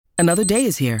Another day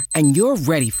is here, and you're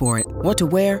ready for it. What to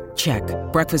wear? Check.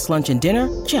 Breakfast, lunch, and dinner?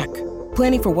 Check.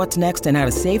 Planning for what's next and how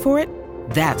to save for it?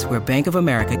 That's where Bank of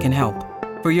America can help.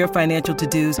 For your financial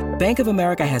to-dos, Bank of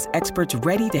America has experts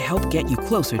ready to help get you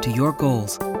closer to your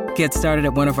goals. Get started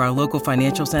at one of our local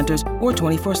financial centers or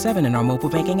 24/7 in our mobile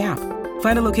banking app.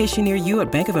 Find a location near you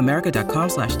at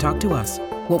bankofamerica.com/talktous.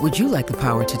 What would you like the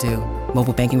power to do?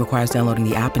 Mobile banking requires downloading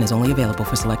the app and is only available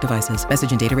for select devices.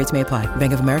 Message and data rates may apply.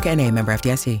 Bank of America N.A., member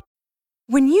FDIC.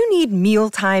 When you need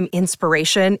mealtime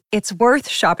inspiration, it's worth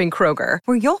shopping Kroger,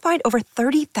 where you'll find over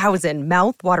 30,000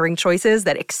 mouth-watering choices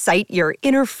that excite your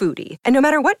inner foodie. And no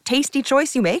matter what tasty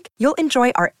choice you make, you'll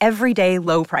enjoy our everyday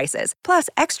low prices, plus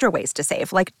extra ways to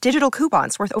save, like digital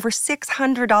coupons worth over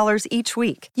 $600 each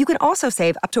week. You can also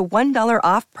save up to $1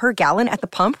 off per gallon at the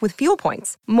pump with fuel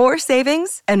points. More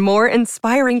savings and more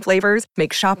inspiring flavors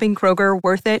make shopping Kroger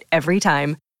worth it every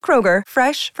time. Kroger,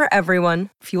 fresh for everyone.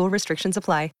 Fuel restrictions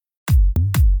apply.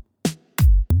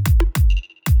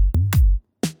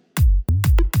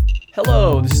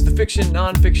 Hello, this is the Fiction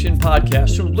Nonfiction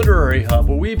Podcast from Literary Hub,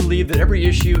 where we believe that every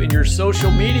issue in your social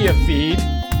media feed,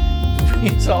 we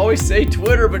used to always say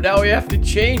Twitter, but now we have to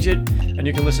change it. And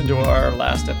you can listen to our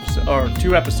last episode, or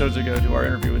 2 episodes ago, to our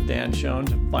interview with Dan Schoen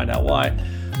to find out why.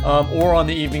 Or on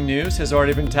the evening news has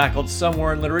already been tackled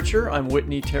somewhere in literature. I'm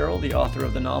Whitney Terrell, the author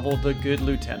of the novel The Good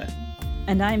Lieutenant.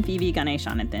 And I'm Phoebe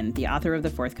Ganeshanathan, the author of the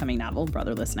forthcoming novel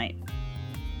Brotherless Night.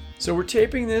 So we're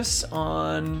taping this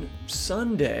on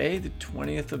Sunday, the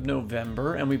 20th of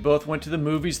November, and we both went to the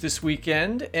movies this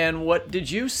weekend. And what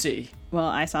did you see? Well,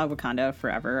 I saw Wakanda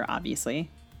Forever, obviously.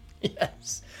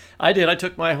 Yes, I did. I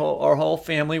took our whole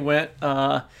family, went,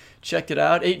 checked it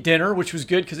out, ate dinner, which was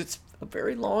good because it's a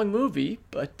very long movie,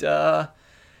 but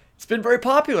it's been very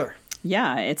popular.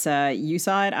 Yeah, it's you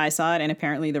saw it, I saw it, and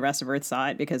apparently the rest of Earth saw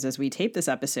it, because as we tape this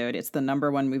episode, it's the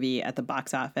 #1 movie at the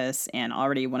box office and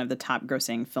already one of the top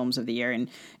grossing films of the year. And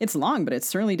it's long, but it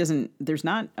certainly there's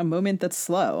not a moment that's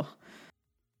slow.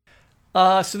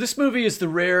 So this movie is the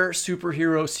rare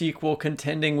superhero sequel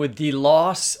contending with the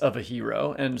loss of a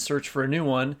hero and search for a new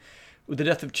one, with the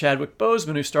death of Chadwick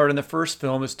Boseman, who starred in the first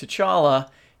film as T'Challa,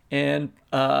 and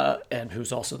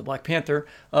who's also the Black Panther.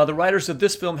 The writers of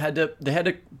this film had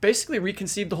to basically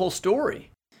reconceive the whole story.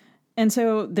 And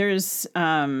so there's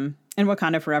in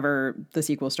Wakanda Forever, the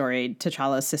sequel story,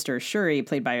 T'Challa's sister Shuri,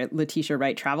 played by Letitia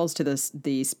Wright, travels to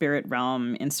the spirit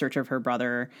realm in search of her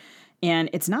brother.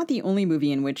 And it's not the only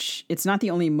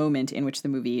moment in which the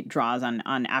movie draws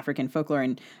on African folklore.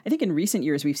 And I think in recent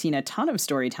years, we've seen a ton of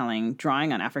storytelling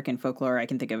drawing on African folklore. I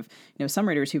can think of, some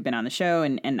writers who've been on the show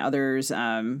and others,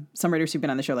 some writers who've been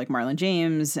on the show like Marlon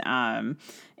James,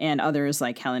 and others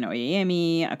like Helen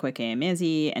Oyeyemi, Akweke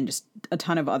Emezi, and just a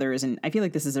ton of others. And I feel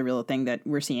like this is a real thing that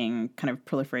we're seeing kind of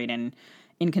proliferate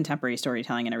in contemporary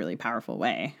storytelling in a really powerful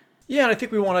way. Yeah, and I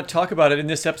think we want to talk about it in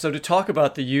this episode, to talk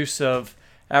about the use of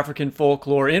African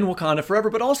folklore in Wakanda Forever,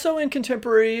 but also in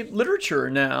contemporary literature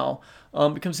now.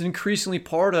 Becomes an increasingly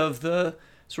part of the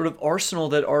sort of arsenal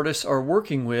that artists are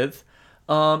working with.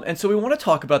 And so we want to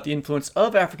talk about the influence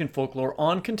of African folklore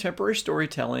on contemporary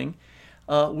storytelling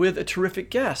with a terrific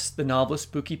guest, the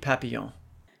novelist Buki Papillon.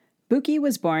 Buki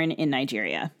was born in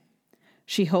Nigeria.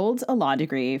 She holds a law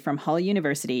degree from Hull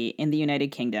University in the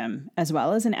United Kingdom, as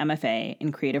well as an MFA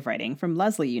in creative writing from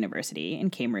Lesley University in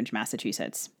Cambridge,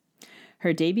 Massachusetts.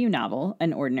 Her debut novel,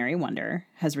 An Ordinary Wonder,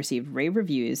 has received rave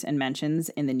reviews and mentions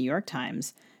in the New York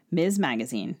Times, Ms.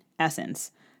 Magazine,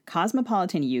 Essence,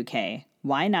 Cosmopolitan UK,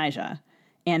 Y Naija,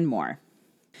 and more.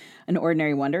 An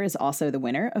Ordinary Wonder is also the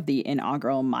winner of the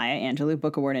inaugural Maya Angelou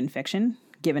Book Award in Fiction,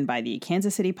 given by the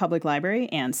Kansas City Public Library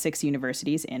and 6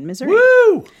 universities in Missouri.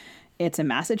 Woo! It's a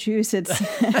Massachusetts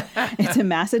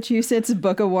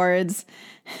Book Awards.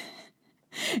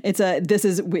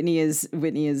 Whitney is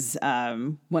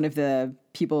one of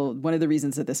the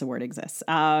reasons that this award exists.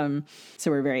 So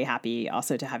we're very happy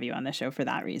also to have you on the show for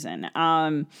that reason.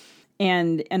 And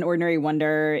An Ordinary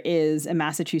Wonder is a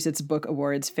Massachusetts Book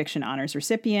Awards Fiction Honors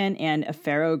recipient and a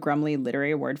Farrow Grumley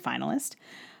Literary Award finalist.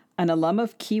 An alum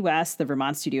of Key West, the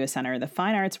Vermont Studio Center, the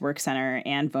Fine Arts Work Center,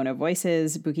 and Vono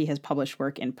Voices, Buki has published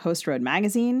work in Post Road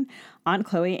Magazine, Aunt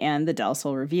Chloe, and the Del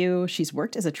Sol Review. She's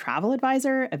worked as a travel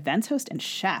advisor, events host, and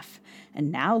chef,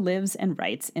 and now lives and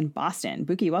writes in Boston.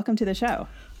 Buki, welcome to the show.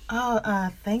 Oh,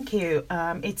 thank you.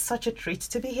 It's such a treat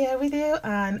to be here with you,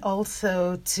 and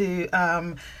also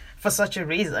to for such a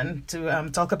reason to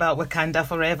talk about Wakanda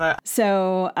Forever.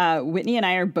 So Whitney and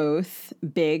I are both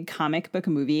big comic book,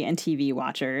 movie, and TV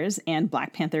watchers, and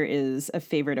Black Panther is a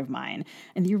favorite of mine.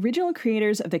 And the original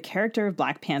creators of the character of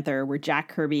Black Panther were Jack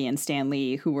Kirby and Stan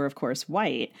Lee, who were, of course,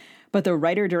 white. But the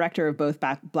writer-director of both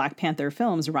Black Panther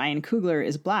films, Ryan Coogler,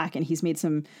 is Black, and he's made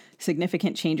some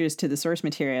significant changes to the source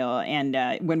material. And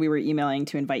when we were emailing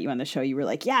to invite you on the show, you were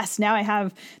like, yes, now I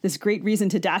have this great reason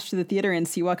to dash to the theater and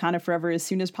see Wakanda Forever as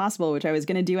soon as possible, which I was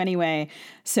going to do anyway.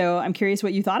 So I'm curious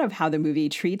what you thought of how the movie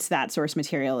treats that source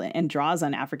material and draws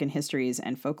on African histories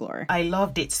and folklore. I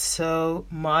loved it so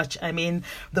much. I mean,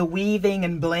 the weaving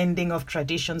and blending of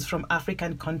traditions from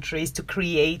African countries to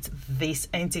create this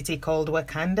entity called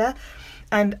Wakanda.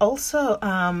 And also,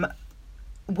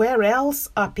 where else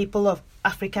are people of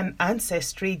African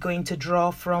ancestry going to draw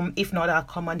from, if not our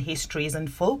common histories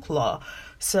and folklore?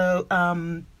 So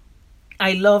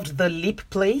I loved the lip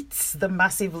plates, the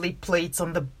massive lip plates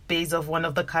on the base of one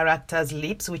of the characters'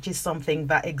 lips, which is something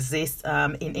that exists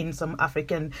in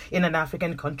an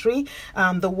African country.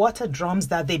 The water drums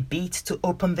that they beat to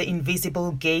open the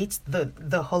invisible gates, the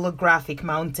holographic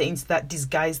mountains that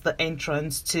disguise the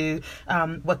entrance to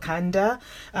Wakanda,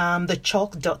 the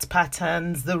chalk dot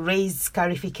patterns, the raised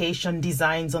scarification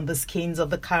designs on the skins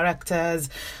of the characters.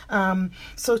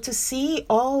 So to see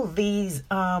all these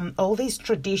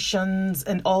traditions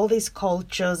and all these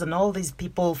cultures and all these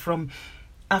people from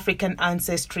African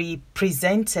ancestry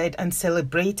presented and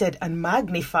celebrated and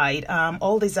magnified,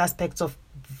 all these aspects of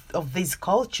these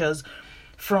cultures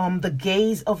from the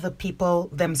gaze of the people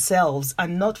themselves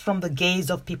and not from the gaze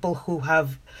of people who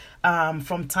have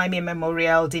from time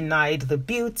immemorial denied the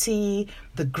beauty,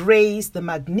 the grace, the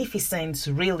magnificence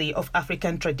really of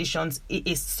African traditions. It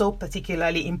is so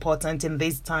particularly important in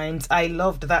these times. I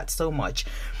loved that so much.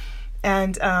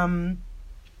 And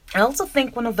I also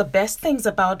think one of the best things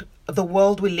about the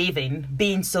world we live in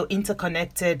being so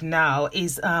interconnected now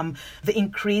is the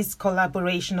increased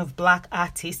collaboration of Black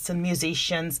artists and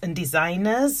musicians and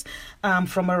designers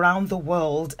from around the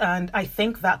world. And I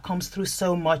think that comes through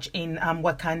so much in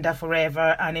Wakanda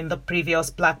Forever and in the previous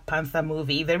Black Panther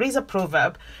movie. There is a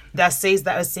proverb that says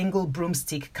that a single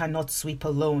broomstick cannot sweep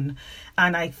alone.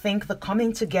 And I think the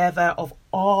coming together of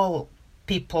all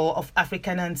people of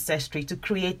African ancestry to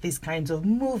create these kinds of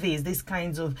movies, these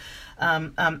kinds of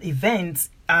events,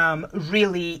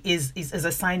 really is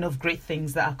a sign of great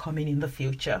things that are coming in the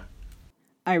future.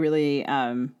 I really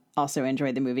also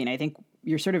enjoyed the movie, and I think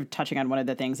you're sort of touching on one of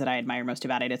the things that I admire most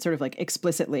about it. It's sort of like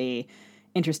explicitly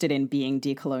interested in being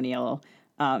decolonial.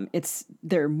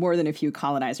 There are more than a few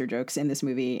colonizer jokes in this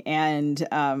movie, and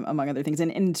among other things.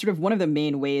 And sort of one of the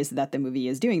main ways that the movie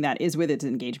is doing that is with its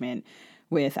engagement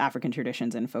with African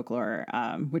traditions and folklore,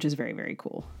 which is very, very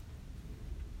cool.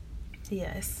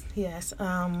 Yes.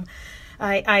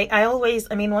 I always,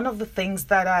 one, one of the things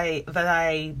that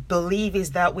I believe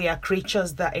is that we are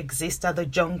creatures that exist at the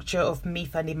juncture of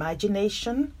myth and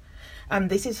imagination. And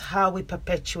this is how we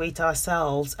perpetuate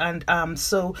ourselves. And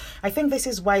so I think this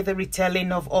is why the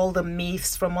retelling of all the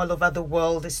myths from all over the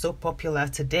world is so popular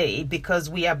today, because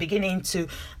we are beginning to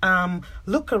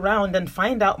look around and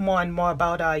find out more and more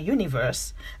about our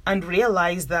universe and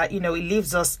realize that, it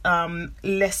leaves us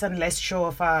less and less sure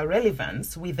of our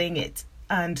relevance within it.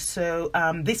 And so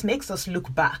this makes us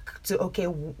look back to, okay,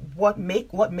 what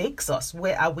makes us?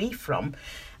 Where are we from?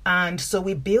 And so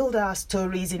we build our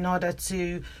stories in order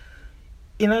to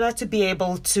be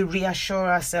able to reassure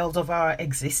ourselves of our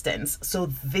existence. So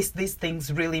these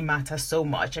things really matter so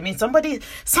much.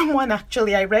 Someone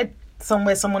actually, I read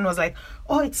somewhere, someone was like,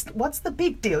 what's the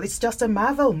big deal? It's just a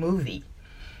Marvel movie.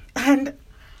 And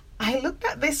I looked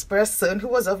at this person who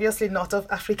was obviously not of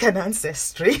African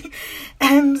ancestry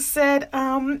and said,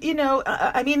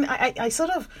 I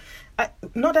sort of,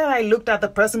 not that I looked at the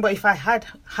person, but if I had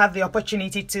the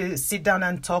opportunity to sit down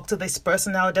and talk to this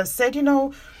person, I would have said,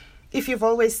 if you've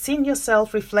always seen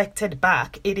yourself reflected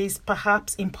back, it is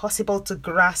perhaps impossible to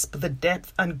grasp the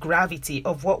depth and gravity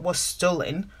of what was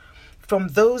stolen from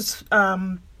those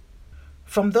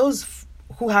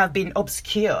who have been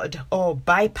obscured or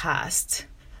bypassed.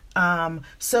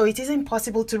 So it is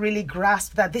impossible to really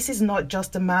grasp that this is not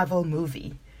just a Marvel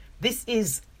movie. This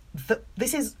is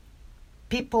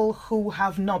people who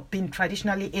have not been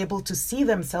traditionally able to see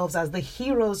themselves as the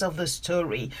heroes of the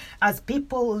story, as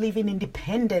people living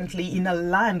independently in a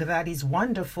land that is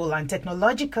wonderful and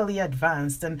technologically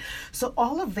advanced. And so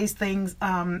all of these things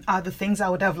are the things I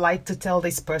would have liked to tell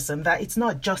this person, that it's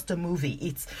not just a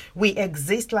movie. We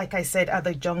exist, like I said, at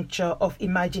the juncture of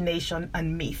imagination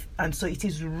and myth. And so it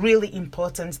is really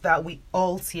important that we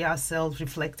all see ourselves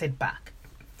reflected back.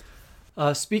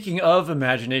 Speaking of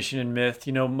imagination and myth,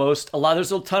 there's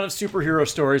a ton of superhero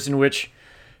stories in which,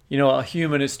 a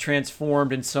human is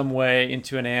transformed in some way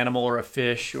into an animal or a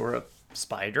fish or a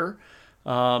spider.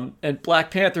 And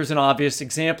Black Panther is an obvious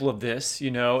example of this,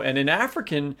 and in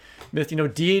African myth,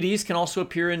 deities can also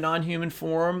appear in non-human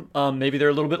form. Maybe they're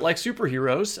a little bit like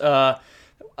superheroes.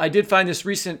 I did find this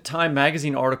recent Time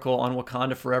magazine article on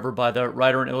Wakanda Forever by the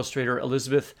writer and illustrator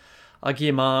Elizabeth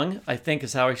Aguiamang, I think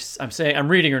is how I'm saying. I'm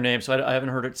reading her name, so I haven't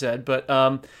heard it said. But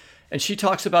and she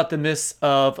talks about the myths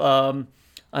of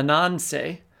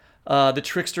Ananse, the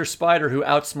trickster spider who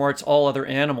outsmarts all other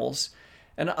animals.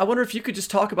 And I wonder if you could just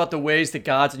talk about the ways that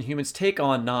gods and humans take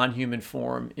on non-human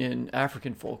form in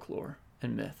African folklore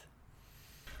and myth.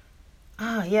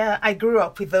 Yeah, I grew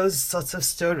up with those sorts of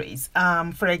stories.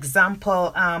 For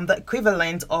example, the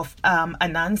equivalent of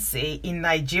Ananse in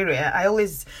Nigeria. I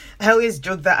always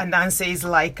joke that Ananse is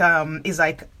like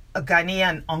a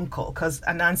Ghanaian uncle, because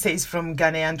Ananse is from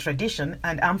Ghanaian tradition,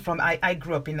 and I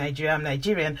grew up in Nigeria. I'm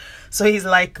Nigerian, so he's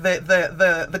like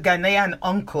the Ghanaian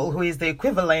uncle who is the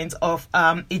equivalent of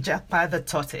Ijakpa the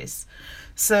tortoise.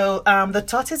 So the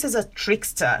tortoise is a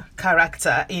trickster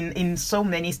character in so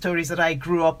many stories that I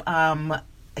grew up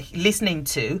listening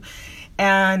to.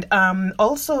 And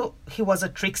also, he was a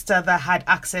trickster that had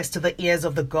access to the ears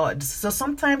of the gods. So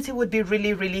sometimes he would be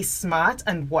really, really smart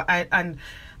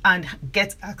and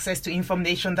get access to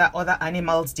information that other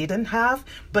animals didn't have,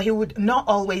 but he would not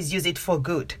always use it for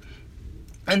good.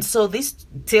 And so these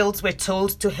tales were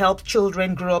told to help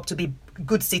children grow up to be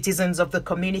good citizens of the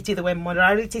community. They were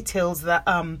morality tales that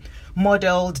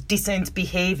modeled decent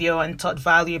behavior and taught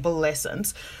valuable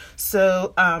lessons.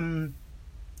 So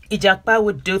Ijakpa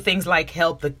would do things like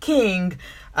help the king,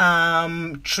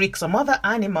 trick some other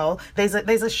animal. There's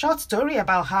a short story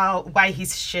about why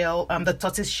his shell, the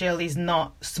tortoise shell, is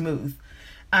not smooth.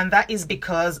 And that is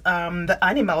because the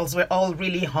animals were all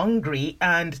really hungry,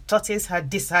 and tortoise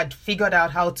had figured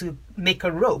out how to make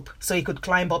a rope so he could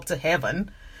climb up to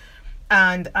heaven.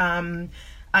 And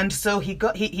so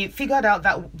he figured out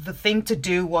that the thing to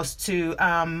do was to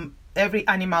every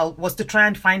animal was to try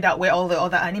and find out where all the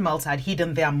other animals had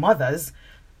hidden their mothers.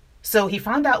 So he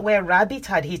found out where Rabbit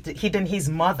had hidden his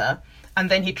mother, and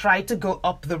then he tried to go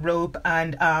up the rope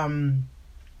and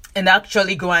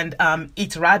actually go and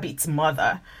eat Rabbit's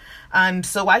mother. And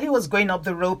so while he was going up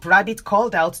the rope, Rabbit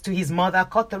called out to his mother,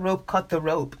 cut the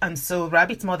rope. And so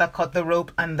Rabbit's mother cut the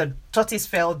rope, and the tortoise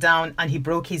fell down and he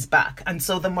broke his back. And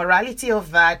so the morality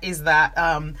of that is that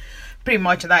pretty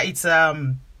much that it's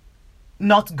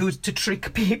not good to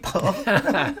trick people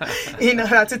in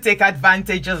order to take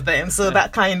advantage of them. So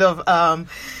that kind of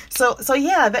so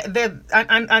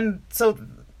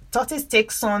tortoise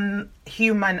takes on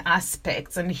human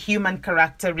aspects and human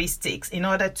characteristics in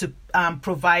order to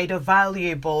provide a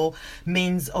valuable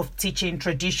means of teaching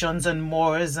traditions and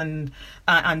mores and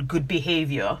good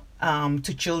behavior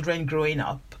to children growing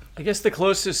up. I guess the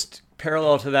closest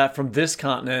parallel to that from this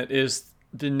continent is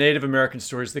the Native American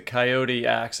stories. The coyote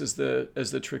acts as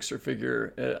the trickster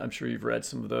figure. I'm sure you've read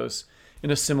some of those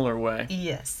in a similar way.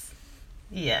 Yes,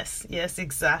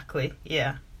 exactly.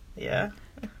 Yeah.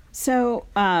 So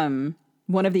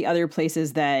one of the other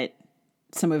places that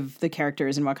some of the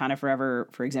characters in Wakanda Forever,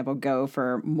 for example, go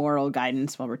for moral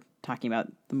guidance, while we're talking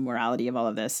about the morality of all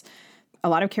of this, a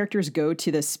lot of characters go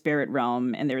to the spirit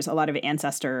realm, and there's a lot of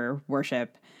ancestor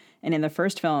worship. And in the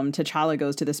first film, T'Challa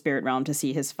goes to the spirit realm to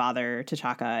see his father,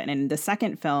 T'Chaka. And in the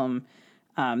second film,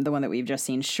 the one that we've just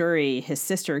seen, Shuri, his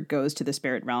sister, goes to the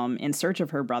spirit realm in search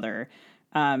of her brother,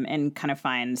 and kind of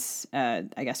finds, I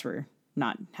guess we're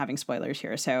not having spoilers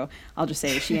here, so I'll just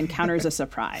say she encounters a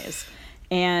surprise.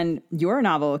 And your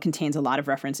novel contains a lot of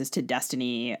references to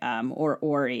destiny, or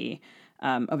Ori,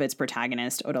 of its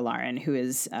protagonist, Odalaran, who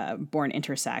is born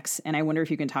intersex. And I wonder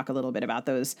if you can talk a little bit about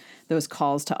those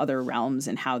calls to other realms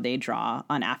and how they draw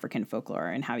on African folklore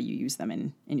and how you use them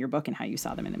in your book and how you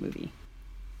saw them in the movie.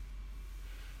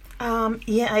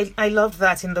 I love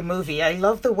that in the movie. I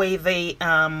love the way they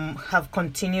have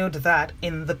continued that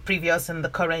in the previous and the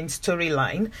current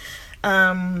storyline.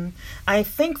 I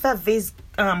think that these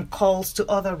calls to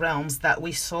other realms that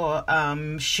we saw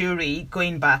Shuri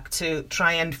going back to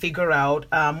try and figure out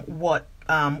what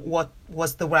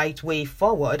was the right way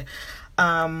forward.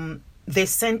 They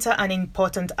center an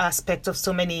important aspect of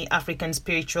so many African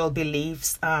spiritual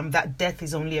beliefs, that death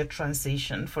is only a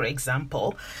transition, for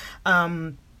example.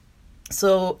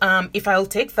 So if I'll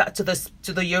take that to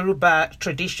the Yoruba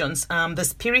traditions, the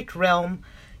spirit realm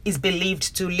is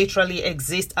believed to literally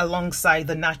exist alongside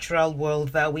the natural world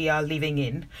that we are living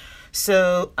in.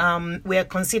 So we are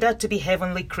considered to be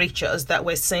heavenly creatures that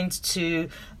were sent to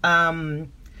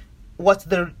what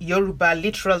the Yoruba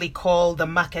literally call the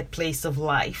marketplace of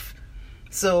life.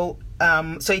 So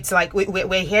it's like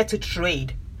we're here to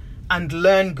trade and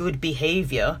learn good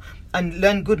behavior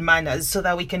learn good manners so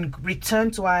that we can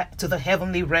return to the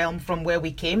heavenly realm from where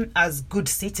we came as good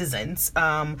citizens,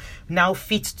 now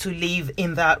fit to live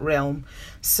in that realm.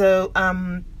 So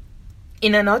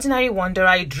in An Ordinary Wonder,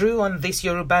 I drew on this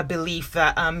Yoruba belief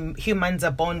that humans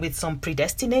are born with some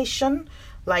predestination,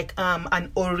 like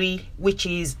an ori, which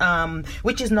is not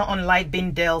unlike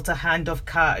being dealt a hand of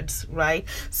cards, right?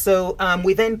 So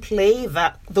we then play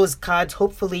those cards,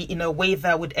 hopefully in a way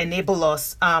that would enable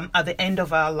us at the end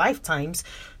of our lifetimes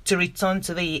to return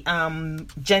to the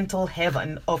gentle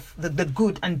heaven of the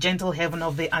good and gentle heaven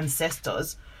of the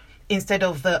ancestors, instead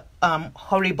of the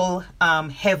horrible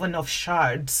heaven of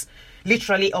shards.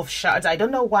 Literally of shards. I don't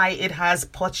know why it has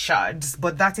pot shards,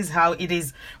 but that is how it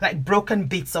is, like broken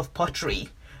bits of pottery.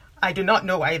 I do not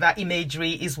know why that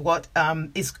imagery is what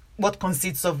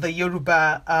consists of the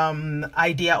Yoruba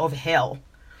idea of hell.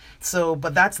 So,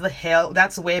 but that's the hell.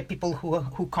 That's where people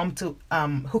who come to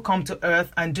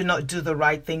Earth and do not do the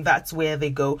right thing, that's where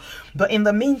they go. But in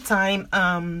the meantime,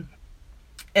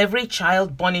 every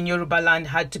child born in Yoruba land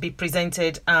had to be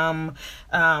presented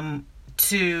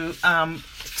to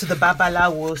the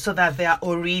Babalawo, so that their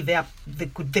ori,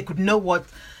 they could know what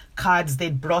cards they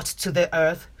brought to the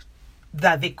earth,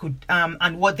 that they could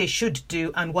and what they should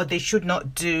do and what they should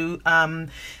not do.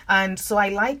 And so I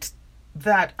liked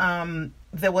that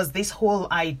there was this whole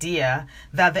idea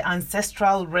that the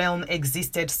ancestral realm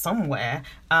existed somewhere,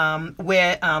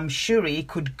 where Shuri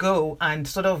could go and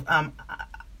sort of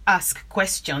ask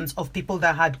questions of people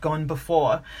that had gone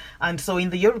before. And so in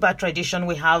the Yoruba tradition,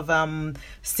 we have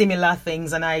similar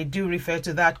things, and I do refer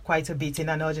to that quite a bit in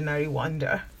An Ordinary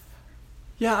Wonder.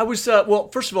 Yeah, I was, well,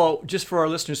 first of all, just for our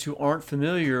listeners who aren't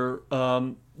familiar,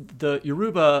 the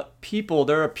Yoruba people,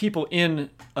 there are people in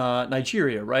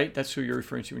Nigeria, right? That's who you're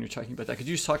referring to when you're talking about that. Could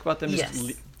you just talk about them?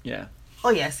 Yes. Yeah.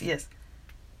 Oh, yes.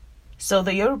 So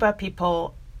the Yoruba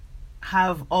people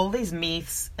have all these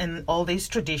myths and all these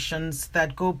traditions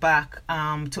that go back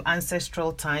to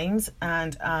ancestral times,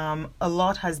 and a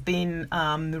lot has been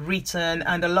written,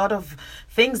 and a lot of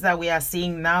things that we are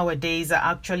seeing nowadays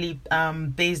are actually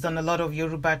based on a lot of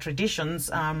Yoruba traditions.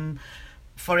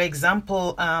 For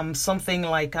example, something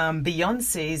like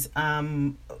Beyonce's,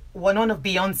 one of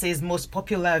Beyonce's most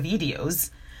popular videos,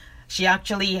 she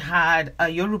actually had a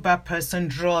Yoruba person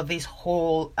draw this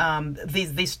whole,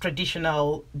 these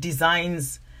traditional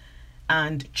designs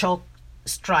and chalk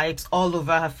stripes all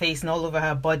over her face and all over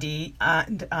her body.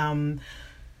 And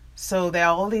so there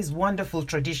are all these wonderful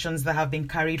traditions that have been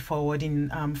carried forward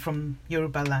from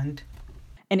Yoruba land.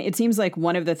 And it seems like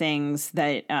one of the things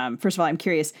that, first of all, I'm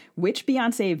curious, which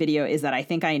Beyonce video is that? I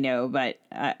think I know, but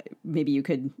maybe you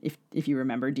could, if you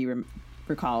remember, do you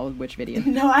recall which video?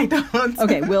 No, I don't.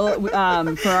 Okay, we'll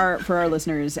for our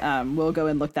listeners, we'll go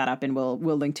and look that up, and we'll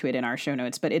link to it in our show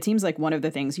notes. But it seems like one of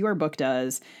the things your book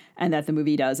does, and that the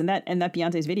movie does, and that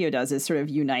Beyonce's video does, is sort of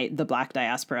unite the Black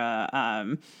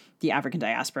diaspora, the African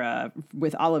diaspora,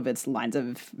 with all of its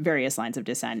various lines of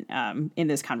descent in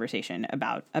this conversation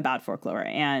about folklore.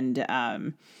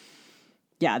 And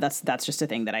yeah, that's just a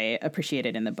thing that I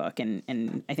appreciated in the book.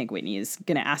 And I think Whitney is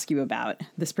going to ask you about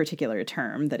this particular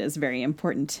term that is very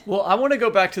important. Well, I want to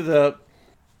go back to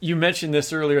you mentioned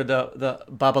this earlier, the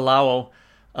Babalawo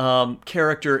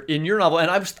character in your novel.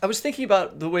 And I was thinking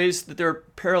about the ways that there are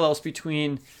parallels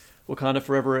between Wakanda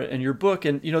Forever and your book.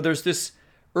 And, there's this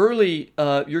early,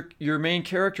 your main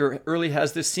character early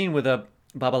has this scene with a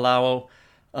Babalawo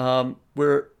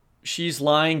where she's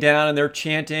lying down and they're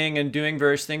chanting and doing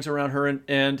various things around her.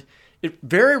 And it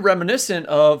very reminiscent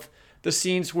of the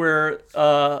scenes where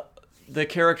the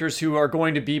characters who are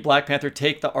going to be Black Panther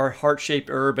take our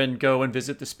heart-shaped herb and go and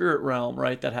visit the spirit realm,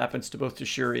 right? That happens to both to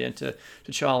Shuri and to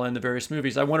T'Challa in the various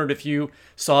movies. I wondered if you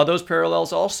saw those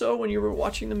parallels also when you were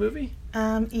watching the movie?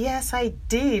 Yes, I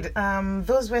did.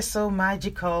 Those were so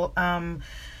magical.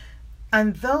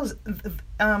 And those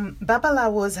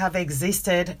Babalawos have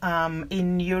existed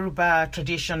in Yoruba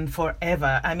tradition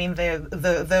forever. I mean,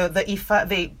 the Ifa,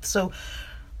 they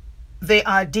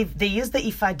use the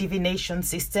Ifa divination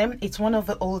system. It's one of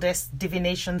the oldest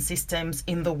divination systems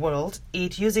in the world.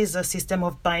 It uses a system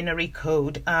of binary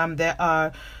code. There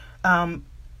are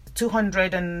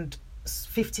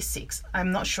 256.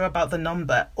 I'm not sure about the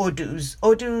number. Odus.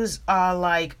 Odus are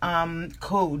like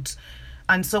codes.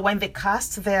 And so when they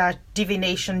cast their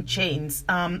divination chains,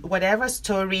 whatever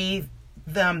story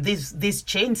these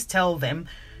chains tell them,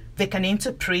 they can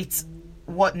interpret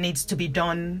what needs to be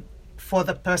done for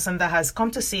the person that has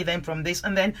come to see them from this.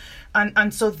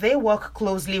 And so they work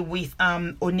closely with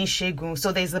Onishegun.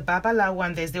 So there's the Babalawo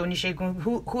and there's the Onishegun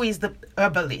who is the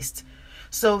herbalist.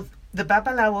 So the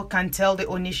Babalawo can tell the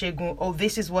Onishegun, oh,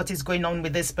 this is what is going on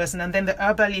with this person, and then the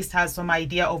herbalist has some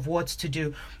idea of what to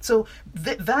do. So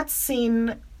that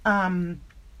scene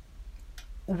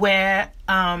where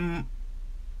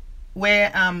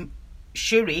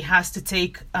Shuri has to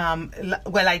take I'm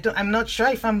not sure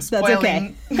if I'm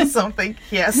spoiling something.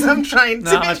 Yes, I'm trying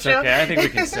to No, be that's sure. okay. I think we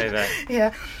can say that.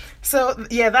 Yeah. So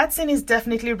that scene is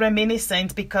definitely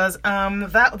reminiscent because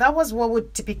that was what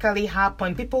would typically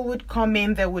happen. People would come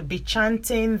in, there would be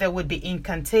chanting, there would be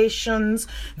incantations,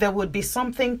 there would be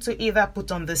something to either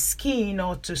put on the skin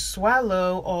or to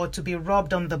swallow or to be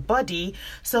rubbed on the body.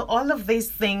 So all of these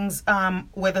things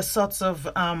were the sorts of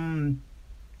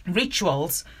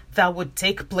rituals that would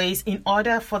take place in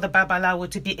order for the Babalawo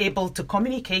to be able to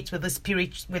communicate with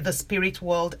the spirit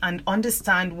world and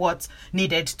understand what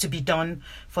needed to be done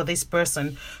for this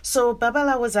person. So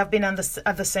Babalawos have been at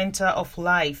the center of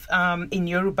life in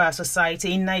Yoruba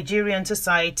society, in Nigerian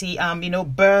society.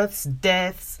 Births,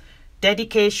 deaths,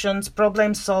 dedications,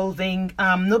 problem solving.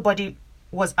 Nobody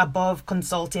was above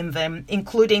consulting them,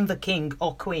 including the king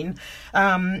or queen,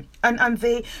 and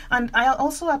I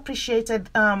also appreciated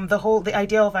the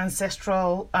idea of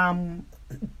ancestral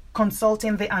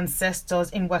consulting the ancestors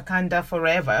in Wakanda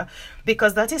forever,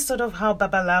 because that is sort of how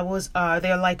Babalawos are.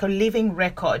 They're like a living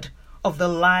record of the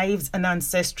lives and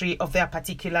ancestry of their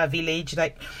particular village.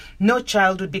 Like, no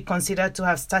child would be considered to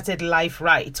have started life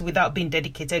right without being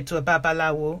dedicated to a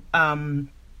Babalawo.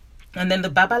 And then the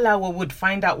Babalawo would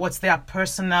find out what's their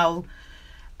personal,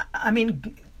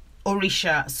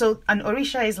 Orisha. So an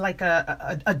Orisha is like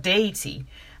a deity.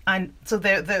 And so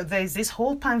there's this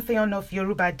whole pantheon of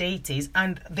Yoruba deities,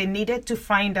 and they needed to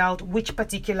find out which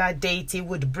particular deity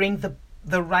would bring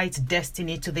the right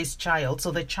destiny to this child.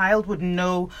 So the child would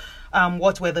know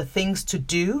what were the things to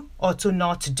do or to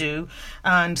not do.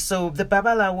 And so the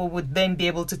Babalawo would then be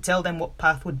able to tell them what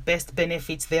path would best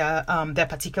benefit their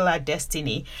particular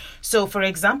destiny. So, for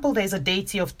example, there's a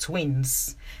deity of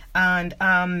twins. And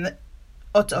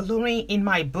Otoluri in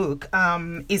my book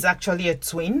is actually a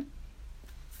twin.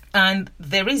 And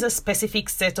there is a specific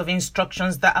set of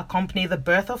instructions that accompany the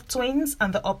birth of twins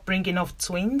and the upbringing of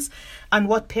twins, and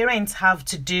what parents have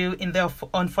to do in the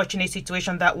unfortunate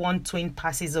situation that one twin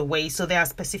passes away. So there are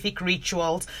specific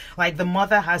rituals, like the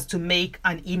mother has to make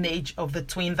an image of the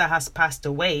twin that has passed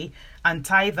away and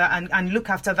tie that and look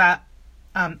after that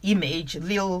image,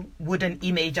 little wooden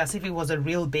image, as if it was a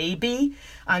real baby,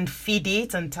 and feed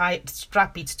it and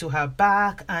strap it to her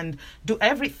back and do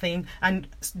everything, and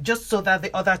just so that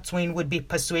the other twin would be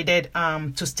persuaded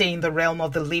to stay in the realm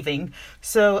of the living.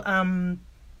 So and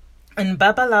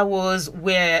Babalawos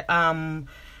were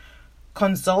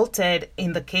consulted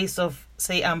in the case of,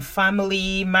 say,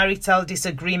 family, marital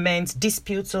disagreements,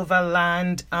 disputes over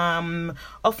land,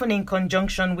 often in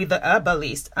conjunction with the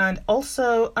herbalist. And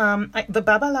also, the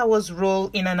Babalawo's role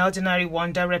in An Ordinary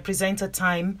Wonder represents a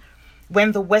time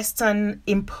when the Western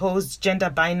imposed gender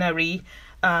binary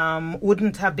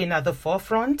wouldn't have been at the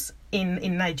forefront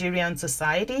in Nigerian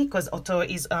society, because Otto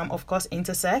is, of course,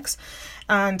 intersex.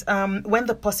 And when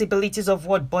the possibilities of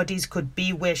what bodies could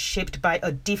be were shaped by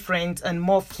a different and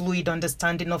more fluid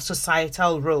understanding of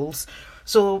societal roles.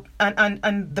 So,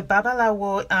 and the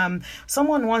Babalawo,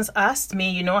 someone once asked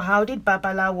me, how did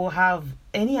Babalawo have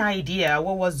any idea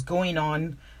what was going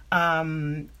on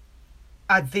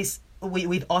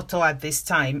with Otto at this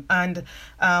time, and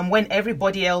when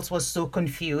everybody else was so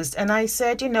confused. And I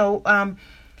said,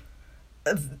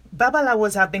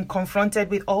 Babalawos have been confronted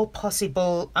with all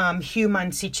possible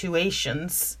human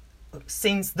situations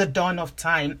since the dawn of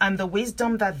time, and the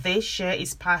wisdom that they share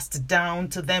is passed down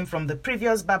to them from the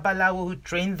previous Babalawo who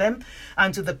trained them,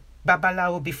 and to the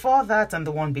Babalawo before that, and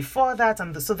the one before that,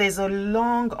 so there's a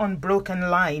long unbroken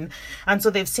line. And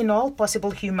so they've seen all possible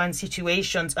human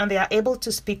situations, and they are able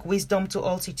to speak wisdom to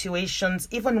all situations,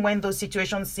 even when those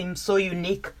situations seem so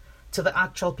unique to the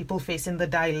actual people facing the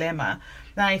dilemma.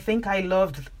 And I think I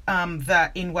loved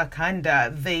that in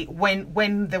Wakanda,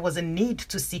 when there was a need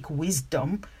to seek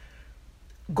wisdom,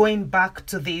 going back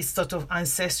to these sort of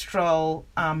ancestral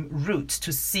roots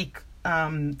to seek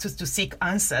answers,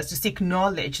 to seek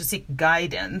knowledge, to seek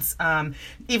guidance,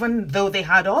 even though they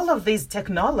had all of this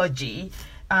technology.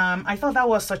 I thought that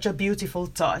was such a beautiful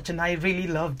touch, and I really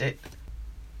loved it.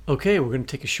 Okay, we're going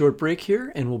to take a short break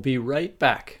here, and we'll be right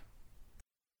back.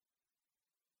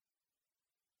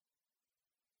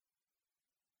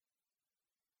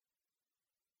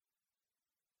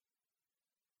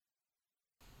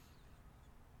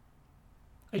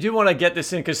 I do want to get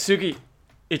this in because, Sugi,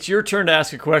 it's your turn to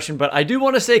ask a question, but I do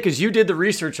want to say, because you did the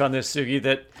research on this, Sugi,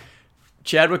 that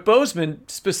Chadwick Boseman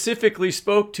specifically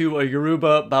spoke to a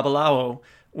Yoruba Babalawo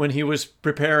when he was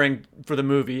preparing for the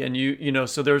movie. And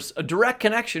so there's a direct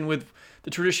connection with the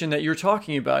tradition that you're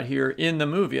talking about here in the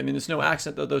movie. I mean, there's no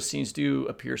accident that those scenes do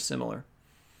appear similar.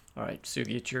 All right,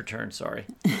 Sugi, it's your turn. Sorry.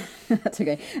 That's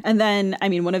okay. And then, I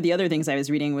mean, one of the other things I was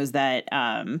reading was that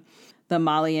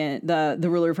the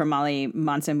ruler from Mali,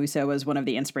 Mansa Musa, was one of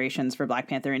the inspirations for Black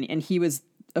Panther. And he was,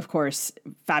 of course,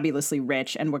 fabulously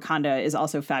rich. And Wakanda is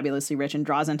also fabulously rich and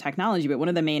draws on technology. But one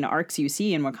of the main arcs you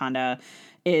see in Wakanda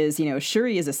is,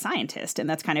 Shuri is a scientist, and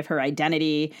that's kind of her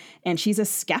identity. And she's a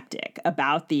skeptic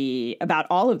about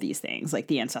all of these things, like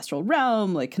the ancestral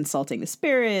realm, like consulting the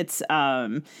spirits,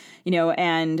 and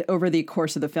over the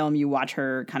course of the film, you watch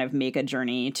her kind of make a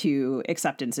journey to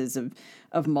acceptances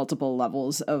of multiple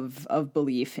levels of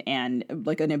belief, and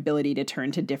like an ability to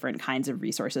turn to different kinds of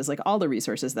resources, like all the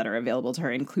resources that are available to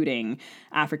her, including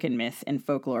African myth and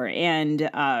folklore. And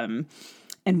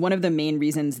one of the main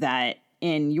reasons that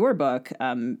in your book,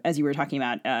 as you were talking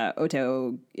about,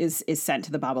 Otto is sent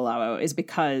to the Babalawo is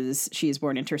because she is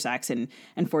born intersex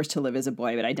and forced to live as a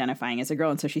boy, but identifying as a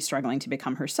girl. And so she's struggling to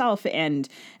become herself. And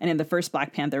in the first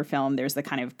Black Panther film, there's the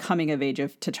kind of coming of age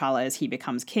of T'Challa as he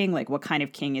becomes king. Like, what kind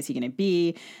of king is he going to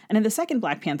be? And in the second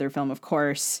Black Panther film, of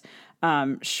course,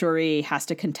 Shuri has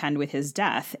to contend with his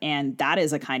death, and that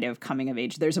is a kind of coming of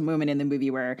age. There's a moment in the movie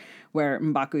where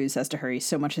M'Baku says to her,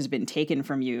 "So much has been taken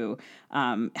from you.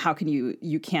 How can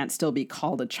you can't still be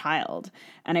called a child?"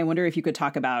 And I wonder if you could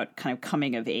talk about kind of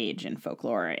coming of age in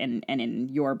folklore and in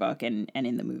your book and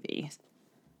in the movie.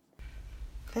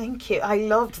 Thank you. I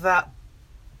loved that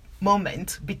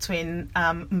moment between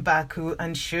M'Baku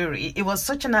and Shuri. It was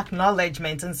such an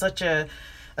acknowledgement and such a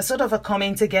sort of a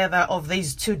coming together of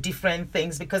these two different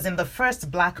things, because in the first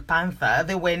Black Panther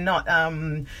they were not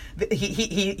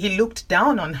he looked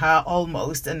down on her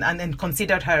almost and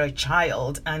considered her a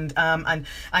child and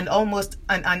almost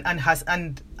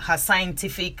and her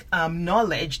scientific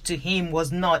knowledge to him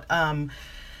was not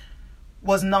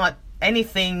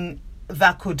anything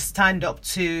that could stand up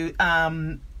to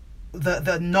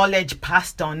the knowledge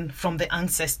passed on from the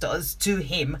ancestors to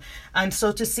him. And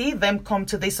so to see them come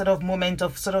to this sort of moment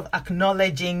of sort of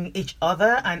acknowledging each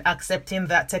other and accepting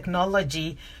that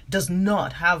technology does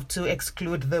not have to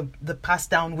exclude the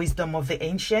passed down wisdom of the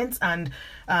ancients, and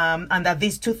that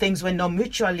these two things were not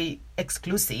mutually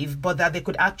exclusive, but that they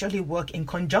could actually work in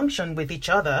conjunction with each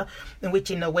other,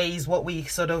 which in a way is what we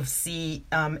sort of see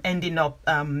ending up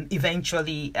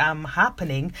eventually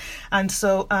happening. And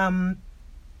so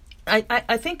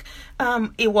I think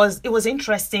it was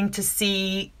interesting to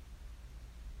see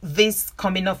this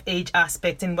coming of age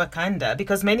aspect in Wakanda,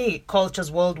 because many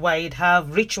cultures worldwide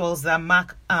have rituals that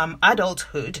mark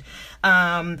adulthood.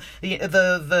 The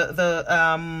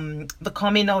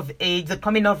coming of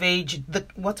age,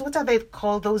 what are they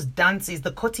called, those dances,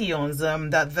 the cotillons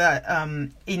that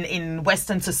in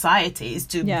Western societies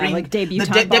to bring like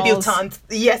debutante.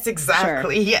 Yes,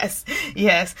 exactly. Sure.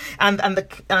 Yes, and the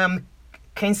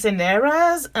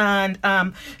quinceaneras, and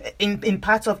in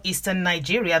parts of eastern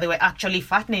Nigeria, there were actually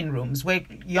fattening rooms where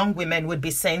young women would be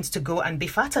sent to go and be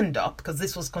fattened up, because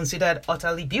this was considered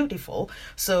utterly beautiful.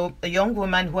 So a young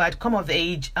woman who had come of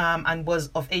age and was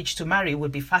of age to marry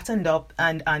would be fattened up,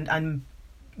 and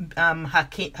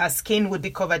her skin would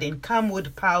be covered in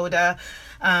camwood powder,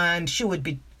 and she would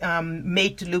be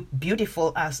made to look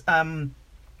beautiful as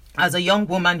a young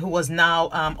woman who was now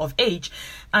of age.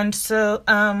 And so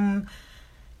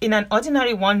in an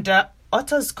ordinary wonder,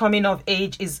 Otto's coming of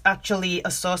age is actually a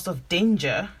source of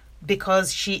danger,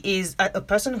 because she is a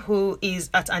person who is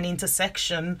at an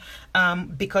intersection,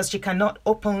 because she cannot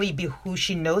openly be who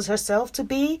she knows herself to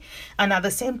be, and at the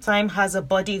same time has a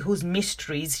body whose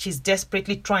mysteries she's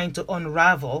desperately trying to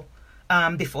unravel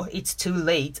before it's too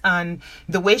late. And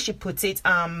the way she puts it,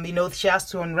 she has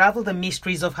to unravel the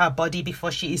mysteries of her body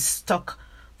before she is stuck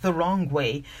the wrong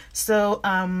way. So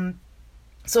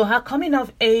her coming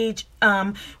of age,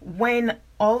 when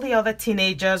all the other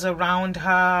teenagers around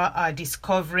her are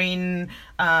discovering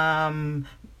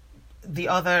the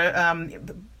other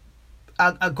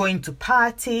are going to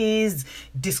parties,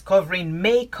 discovering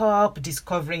makeup,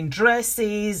 discovering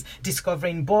dresses,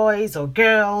 discovering boys or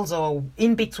girls or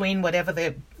in between,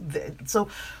 whatever so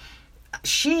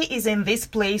she is in this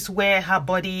place where her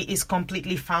body is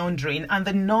completely foundering, and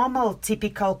the normal,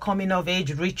 typical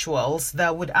coming-of-age rituals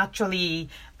that would actually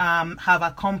have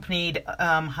accompanied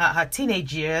her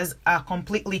teenage years are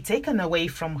completely taken away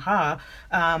from her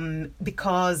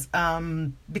because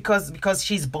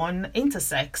she's born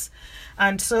intersex.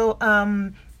 And so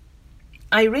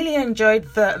I really enjoyed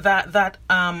that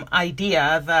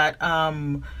idea that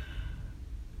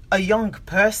a young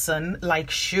person like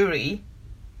Shuri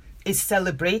is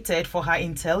celebrated for her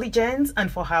intelligence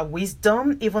and for her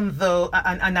wisdom, even though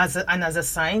and as a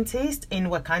scientist in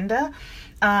Wakanda,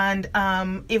 and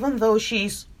even though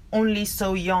she's only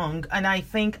so young. And I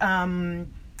think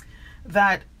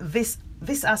that this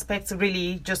aspect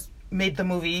really just made the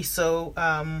movie so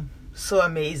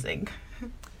amazing.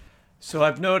 So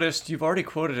I've noticed you've already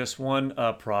quoted us one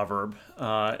proverb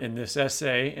in this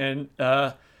essay, and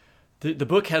the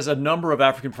book has a number of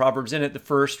African proverbs in it. The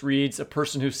first reads, "A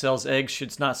person who sells eggs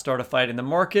should not start a fight in the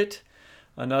market."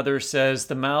 Another says,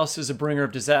 "The mouse is a bringer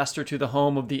of disaster to the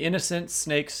home of the innocent.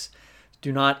 Snakes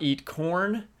do not eat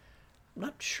corn." I'm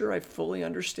not sure I fully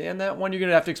understand that one. You're going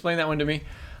to have to explain that one to me.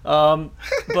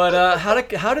 But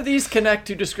how do these connect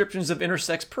to descriptions of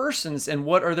intersex persons, and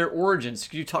what are their origins?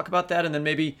 Could you talk about that and then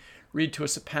maybe read to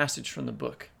us a passage from the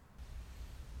book?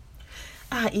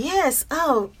 Yes.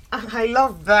 Oh, I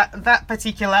love that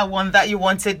particular one that you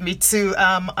wanted me to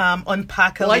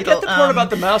unpack a little. I get the part about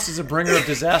the mouse as a bringer of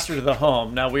disaster to the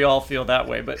home. Now, we all feel that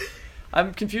way, but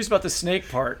I'm confused about the snake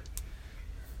part.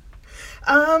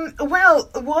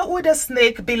 Well, what would a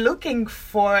snake be looking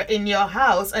for in your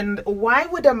house, and why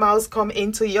would a mouse come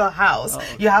into your house? Oh,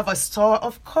 okay. You have a store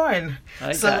of corn,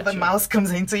 so the mouse comes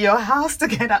into your house to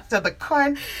get after the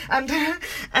corn,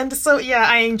 and so yeah,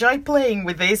 I enjoy playing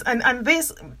with this, and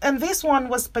this one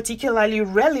was particularly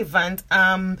relevant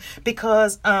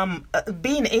because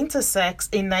being intersex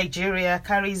in Nigeria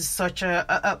carries such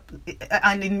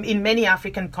and in many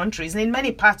African countries and in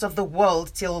many parts of the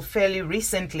world till fairly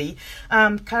recently.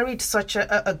 Carried such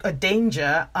a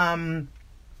danger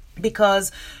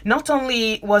because not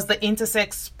only was the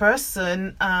intersex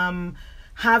person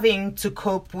having to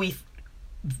cope with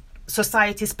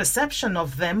society's perception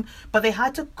of them, but they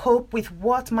had to cope with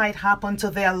what might happen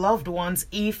to their loved ones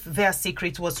if their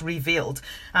secret was revealed.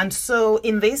 And so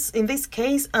in this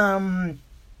case,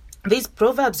 these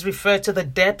proverbs refer to the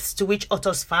depths to which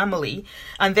Otto's family,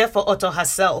 and therefore Otto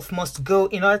herself, must go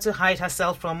in order to hide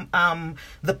herself from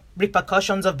the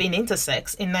repercussions of being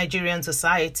intersex in Nigerian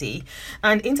society.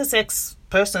 And intersex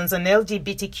persons and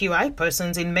LGBTQI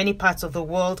persons in many parts of the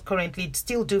world currently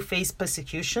still do face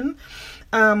persecution.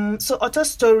 So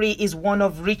Otto's story is one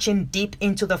of reaching deep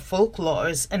into the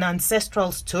folklores and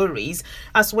ancestral stories,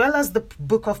 as well as the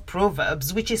book of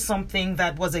Proverbs, which is something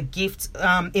that was a gift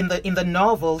in the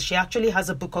novel. She actually has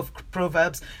a book of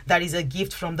Proverbs that is a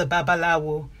gift from the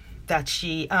Babalawo that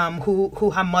she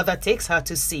who her mother takes her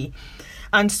to see.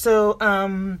 And so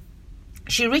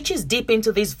she reaches deep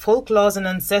into these folklores and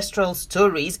ancestral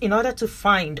stories in order to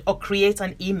find or create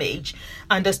an image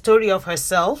and a story of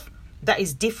herself that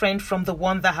is different from the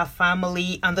one that her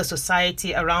family and the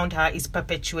society around her is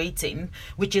perpetuating,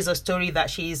 which is a story that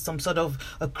she is some sort of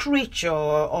a creature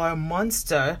or a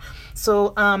monster.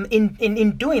 So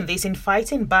in doing this, in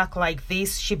fighting back like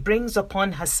this, she brings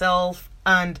upon herself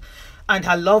and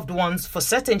her loved ones, for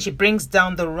certain, she brings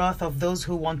down the wrath of those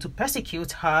who want to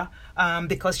persecute her,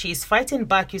 because she is fighting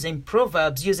back using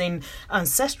proverbs, using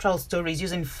ancestral stories,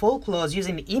 using folklores,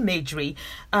 using imagery.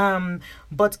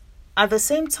 But at the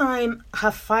same time,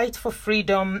 her fight for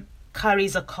freedom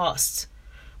carries a cost.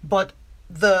 But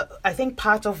I think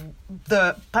part of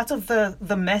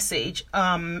the message,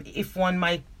 if one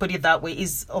might put it that way,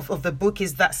 is of the book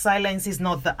is that silence is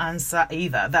not the answer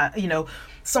either. That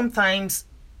sometimes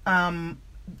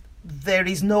there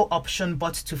is no option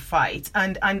but to fight,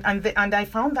 and I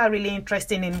found that really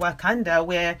interesting in Wakanda,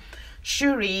 where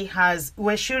Shuri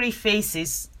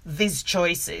faces these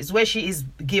choices, where she is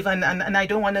given, and I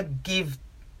don't want to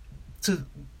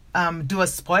do a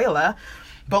spoiler,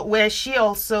 but where she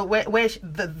also where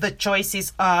the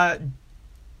choices are: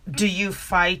 do you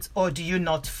fight or do you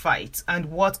not fight, and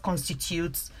what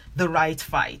constitutes the right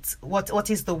fight? What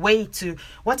is the way to,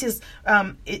 what is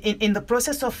in the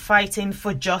process of fighting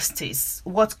for justice,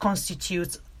 what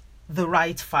constitutes the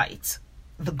right fight,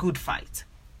 the good fight?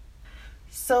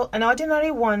 So An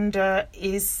Ordinary Wonder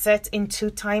is set in two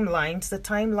timelines. The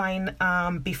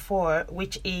timeline before,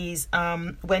 which is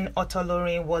when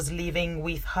Otolore was living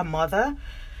with her mother,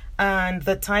 and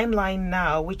the timeline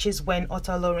now, which is when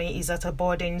Otolore is at a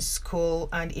boarding school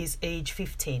and is age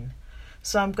 15.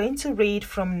 So I'm going to read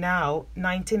from now,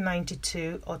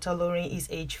 1992, Otolore is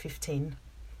age 15,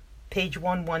 page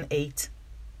 118.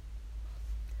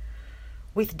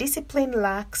 With discipline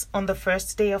lax on the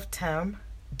first day of term,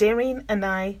 Darin and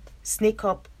I sneak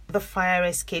up the fire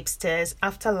escape stairs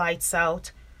after lights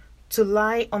out to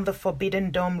lie on the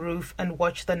forbidden dorm roof and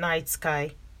watch the night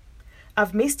sky.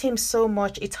 I've missed him so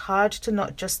much it's hard to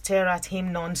not just stare at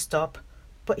him non-stop,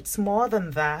 but it's more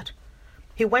than that.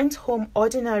 He went home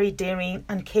ordinary Daring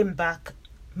and came back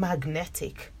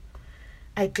magnetic.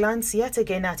 I glance yet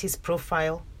again at his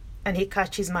profile, and he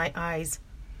catches my eyes.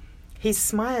 His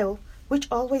smile, which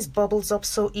always bubbles up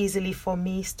so easily for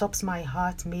me, stops my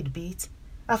heart mid-beat,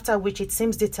 after which it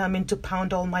seems determined to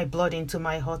pound all my blood into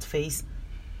my hot face.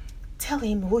 Tell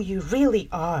him who you really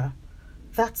are.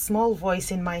 That small voice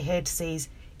in my head says,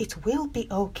 it will be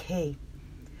okay.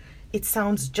 It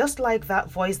sounds just like that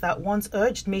voice that once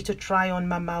urged me to try on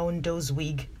Mama Ondo's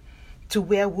wig, to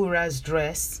wear Wura's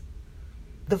dress.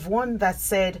 The one that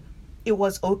said it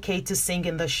was okay to sing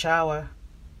in the shower.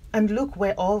 And look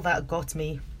where all that got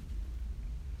me.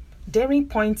 Daring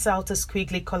points out a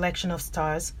squiggly collection of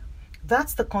stars.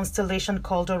 That's the constellation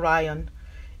called Orion.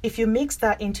 If you mix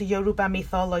that into Yoruba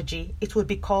mythology, it would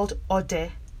be called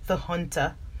Ode, the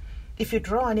hunter. If you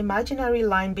draw an imaginary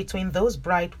line between those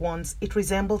bright ones, it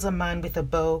resembles a man with a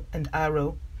bow and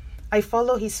arrow. I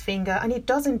follow his finger, and it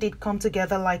does indeed come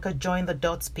together like a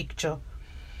join-the-dots picture.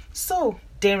 So,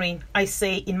 Daring, I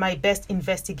say in my best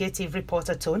investigative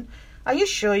reporter tone, are you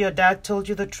sure your dad told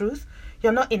you the truth?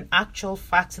 You're not in actual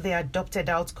fact the adopted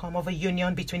outcome of a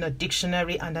union between a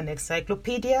dictionary and an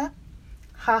encyclopedia?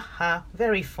 Ha ha,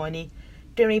 very funny.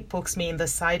 Daring pokes me in the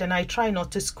side and I try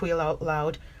not to squeal out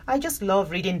loud. I just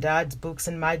love reading Dad's books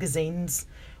and magazines.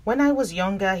 When I was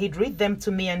younger, he'd read them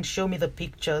to me and show me the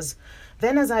pictures.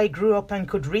 Then as I grew up and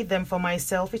could read them for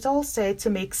myself, it all started to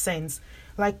make sense,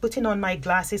 like putting on my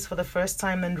glasses for the first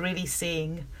time and really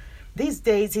seeing. These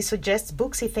days, he suggests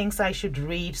books he thinks I should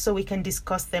read so we can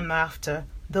discuss them after.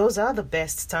 Those are the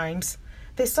best times.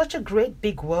 There's such a great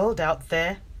big world out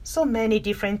there. So many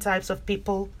different types of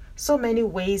people, so many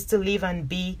ways to live and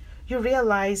be. You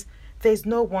realize there's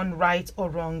no one right or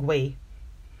wrong way.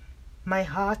 My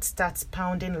heart starts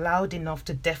pounding loud enough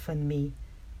to deafen me.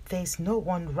 There's no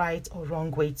one right or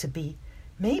wrong way to be.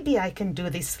 Maybe I can do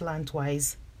this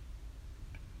slantwise.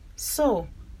 So,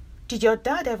 did your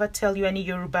dad ever tell you any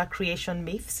Yoruba creation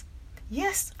myths?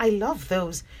 Yes, I love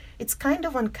those. It's kind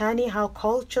of uncanny how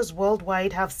cultures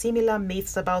worldwide have similar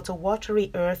myths about a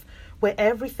watery earth where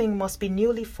everything must be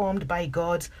newly formed by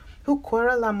gods who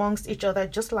quarrel amongst each other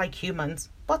just like humans,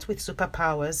 but with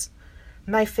superpowers.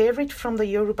 My favorite from the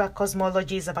Yoruba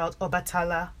cosmology is about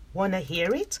Obatala. Wanna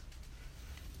hear it?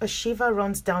 A shiver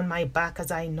runs down my back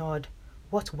as I nod.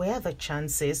 What were the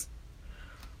chances?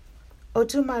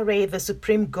 Odumare, the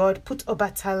supreme god, put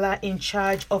Obatala in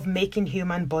charge of making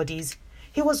human bodies.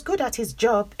 He was good at his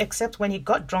job, except when he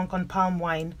got drunk on palm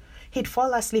wine. He'd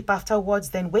fall asleep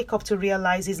afterwards, then wake up to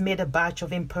realize he's made a batch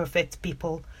of imperfect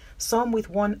people. Some with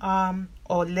one arm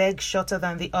or leg shorter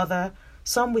than the other,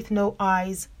 some with no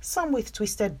eyes, some with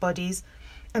twisted bodies.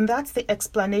 And that's the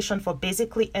explanation for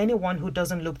basically anyone who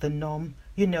doesn't look the norm.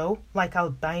 You know, like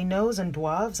albinos and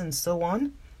dwarves and so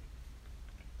on.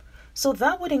 So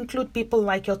that would include people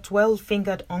like your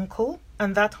 12-fingered uncle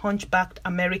and that hunchbacked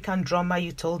American drummer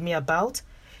you told me about?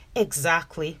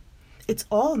 Exactly. It's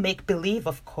all make-believe,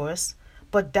 of course,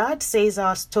 but Dad says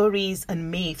our stories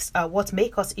and myths are what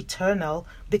make us eternal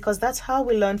because that's how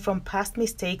we learn from past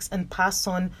mistakes and pass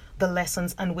on the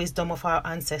lessons and wisdom of our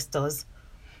ancestors.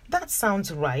 That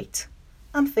sounds right.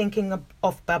 I'm thinking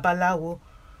of Babalawo,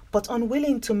 but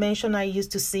unwilling to mention I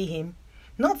used to see him.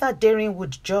 Not that Daring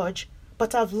would judge,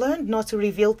 but I've learned not to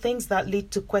reveal things that lead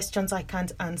to questions I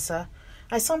can't answer.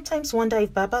 I sometimes wonder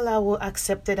if Babalawo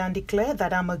accepted and declared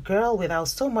that I'm a girl without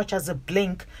so much as a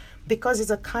blink because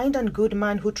he's a kind and good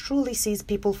man who truly sees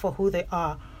people for who they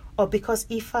are, or because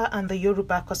Ifa and the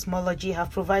Yoruba cosmology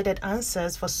have provided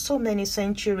answers for so many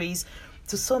centuries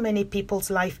to so many people's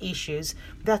life issues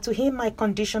that to him my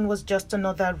condition was just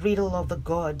another riddle of the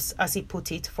gods, as he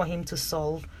put it, for him to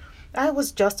solve. I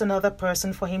was just another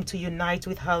person for him to unite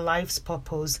with her life's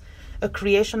purpose, a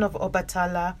creation of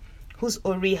Obatala, whose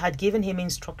Ori had given him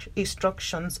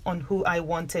instructions on who I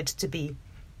wanted to be.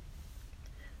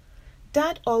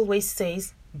 Dad always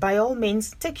says, by all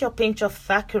means, take your pinch of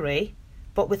Thackeray,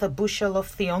 but with a bushel of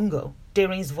Thiongo.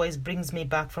 Daring's voice brings me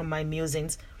back from my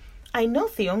musings. I know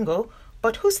Thiongo,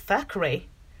 but who's Thackeray?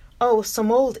 Oh,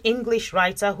 some old English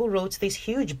writer who wrote this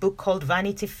huge book called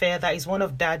Vanity Fair that is one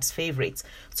of Dad's favorites.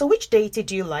 So which deity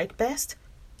do you like best?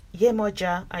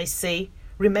 Yemoja, I say,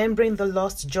 remembering the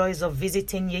lost joys of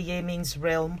visiting Yeyemin's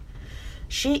realm.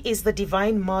 She is the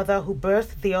divine mother who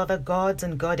birthed the other gods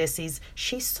and goddesses.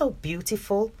 She's so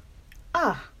beautiful.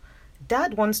 Ah,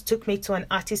 Dad once took me to an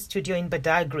artist studio in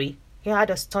Badagry. He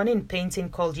had a stunning painting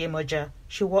called Yemoja.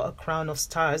 She wore a crown of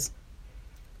stars.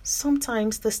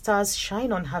 Sometimes the stars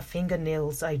shine on her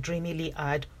fingernails, I dreamily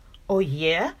add. Oh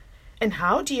yeah? And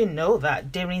how do you know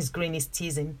that? Daring's grin is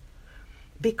teasing.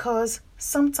 Because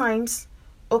sometimes,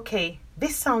 okay,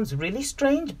 this sounds really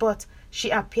strange, but she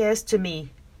appears to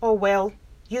me. Oh well,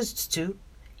 Used to?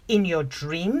 In your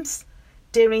dreams?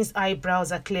 Daring's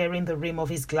eyebrows are clearing the rim of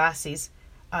his glasses.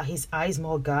 Are his eyes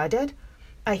more guarded?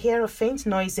 I hear a faint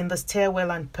noise in the stairwell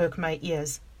and perk my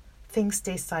ears. Things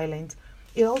stay silent.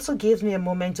 It also gives me a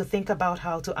moment to think about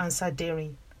how to answer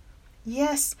Daring.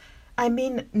 Yes,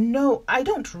 no, I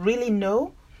don't really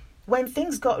know. When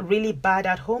things got really bad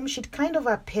at home, she'd kind of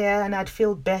appear and I'd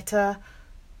feel better.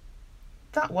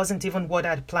 That wasn't even what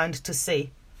I'd planned to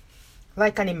say.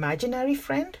 Like an imaginary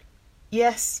friend?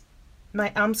 Yes.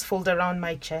 My arms fold around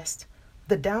my chest.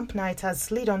 The damp night has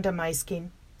slid under my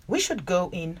skin. We should go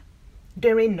in.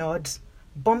 Daring nods,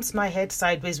 bumps my head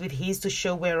sideways with his to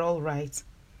show we're all right.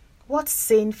 What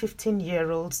sane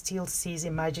 15-year-old still sees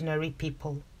imaginary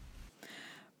people?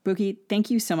 Buki,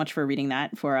 thank you so much for reading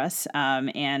that for us.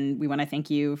 And we want to thank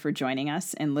you for joining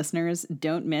us. And listeners,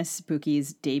 don't miss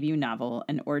Buki's debut novel,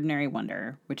 An Ordinary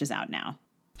Wonder, which is out now.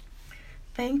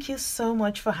 Thank you so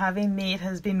much for having me. It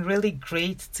has been really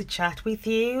great to chat with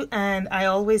you. And I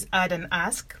always add and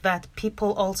ask that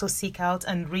people also seek out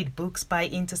and read books by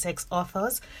intersex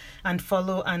authors and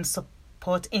follow and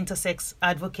support intersex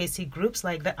advocacy groups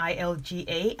like the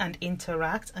ILGA and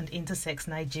Interact and Intersex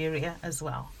Nigeria as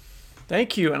well.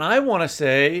 Thank you. And I want to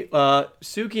say,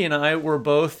 Suki and I were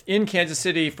both in Kansas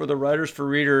City for the Writers for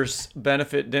Readers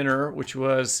benefit dinner, which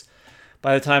was,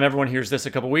 by the time everyone hears this,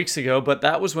 a couple weeks ago. But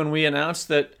that was when we announced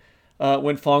that,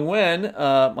 when Fong Wen,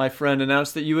 my friend,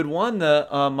 announced that you had won the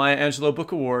Maya Angelou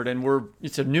Book Award. And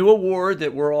it's a new award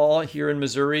that we're all here in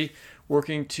Missouri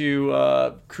working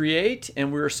to create.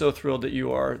 And we're so thrilled that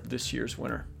you are this year's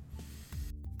winner.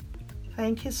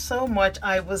 Thank you so much.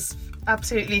 I was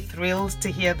absolutely thrilled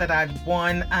to hear that I'd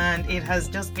won, and it has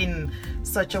just been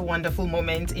such a wonderful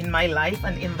moment in my life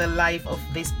and in the life of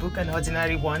this book, An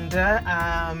Ordinary Wonder.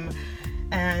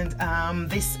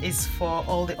 This is for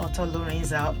all the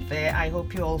Otolorins out there. I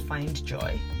hope you all find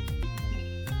joy.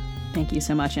 Thank you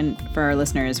so much. And for our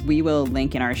listeners, we will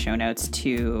link in our show notes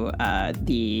to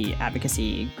the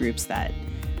advocacy groups that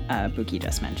Buki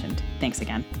just mentioned. Thanks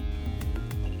again.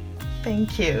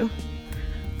 Thank you.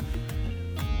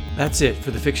 That's it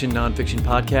for the Fiction Nonfiction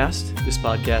Podcast. This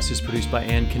podcast is produced by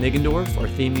Ann Kniggendorf. Our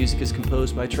theme music is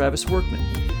composed by Travis Workman.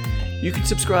 You can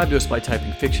subscribe to us by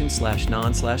typing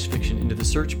fiction/non/fiction into the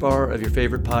search bar of your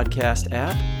favorite podcast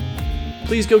app.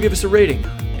 Please go give us a rating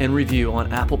and review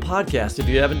on Apple Podcasts if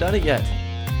you haven't done it yet.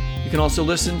 You can also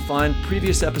listen, find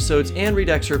previous episodes, and read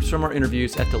excerpts from our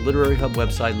interviews at the Literary Hub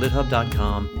website,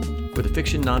 lithub.com, where the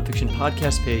Fiction Nonfiction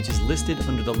Podcast page is listed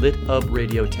under the Lit Hub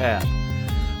Radio tab.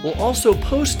 We'll also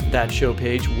post that show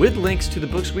page with links to the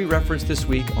books we referenced this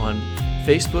week on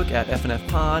Facebook at FNF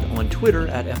Pod, on Twitter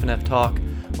at FNF Talk,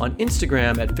 on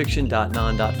Instagram at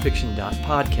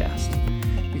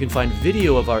fiction.non.fiction.podcast. You can find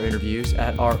video of our interviews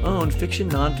at our own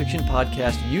Fiction Nonfiction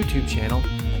Podcast YouTube channel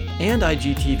and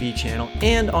IGTV channel,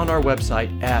 and on our website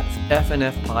at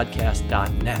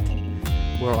fnfpodcast.net,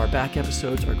 where our back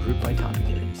episodes are grouped by topic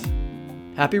areas.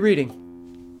 Happy reading!